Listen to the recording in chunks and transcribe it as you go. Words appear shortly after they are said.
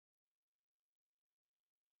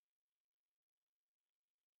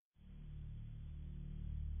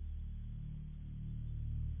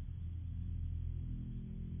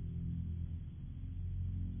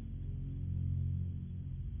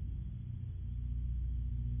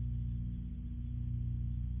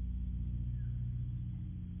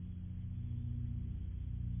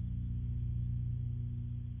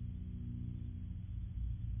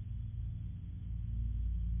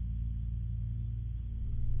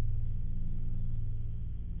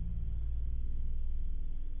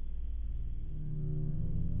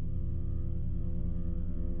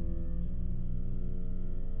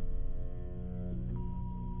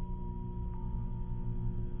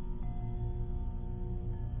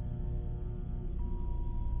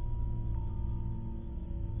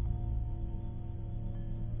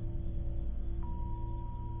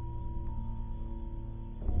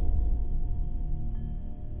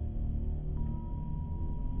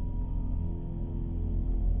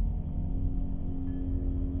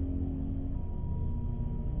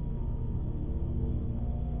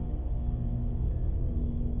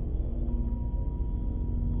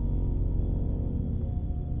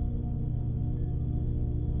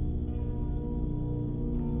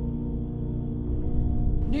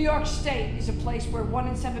York State is a place where 1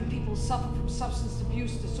 in 7 people suffer from substance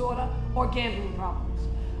abuse disorder or gambling problems.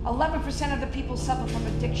 11% of the people suffer from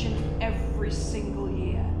addiction every single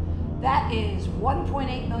year. That is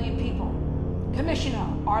 1.8 million people. Commissioner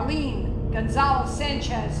Arlene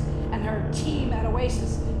Gonzalez-Sanchez and her team at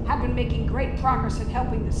Oasis have been making great progress in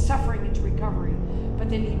helping the suffering into recovery, but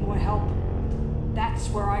they need more help. That's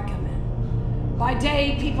where I come in. By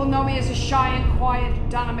day, people know me as a shy and quiet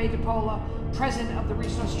Donna Mae DePola, president of the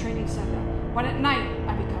Resource Training Center. But at night,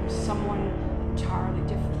 I become someone entirely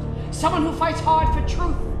different. Someone who fights hard for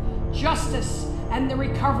truth, justice, and the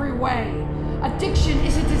recovery way. Addiction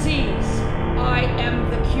is a disease. I am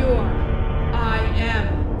the cure. I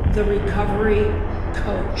am the recovery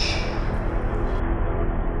coach.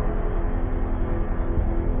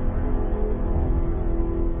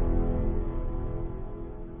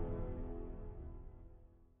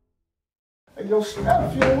 Hey, yo,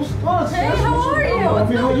 Snapfield, what's good? Hey, how are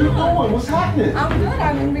you? How you doing? What's happening? I'm good.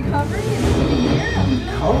 I'm in recovery.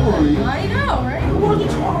 Recovery? I know, right? What are you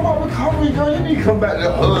talking about recovery, girl? You need to come back to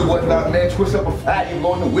the hood, whatnot, man. Twist up a fat and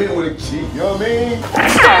go in the wind with a cheek, you know what I mean?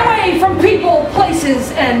 Stay away from people,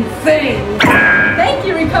 places, and things. Thank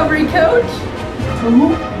you, recovery coach.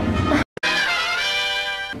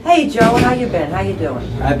 Hey Joe, how you been? How you doing?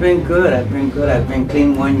 I've been good. I've been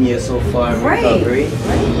clean 1 year so far in recovery. Great,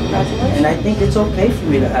 congratulations. And I think it's okay for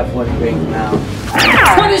me to have 1 drink now.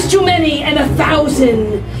 1 is too many and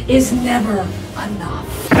 1,000 is never enough.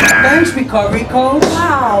 Thanks, recovery coach.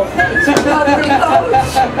 Wow, thanks, recovery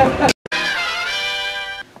coach.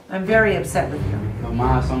 I'm very upset with you.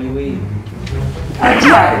 Mama, it's only weed. A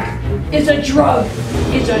drug is a drug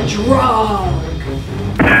is a drug.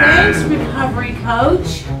 Thanks, recovery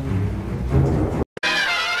coach.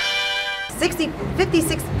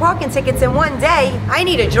 56 parking tickets in 1 day. I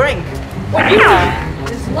need a drink. What you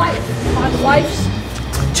need is life on life's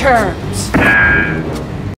terms.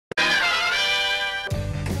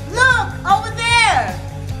 Look, over there!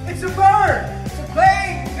 It's a bird! It's a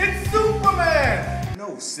plane! It's Superman!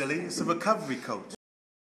 No, silly, it's a recovery coach.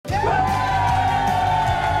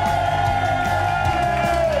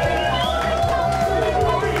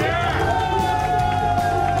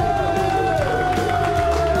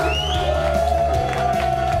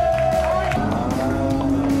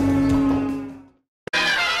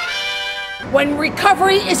 When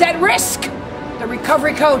recovery is at risk, the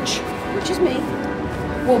recovery coach, which is me,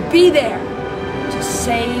 will be there to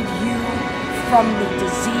save you from the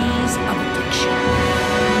disease of addiction.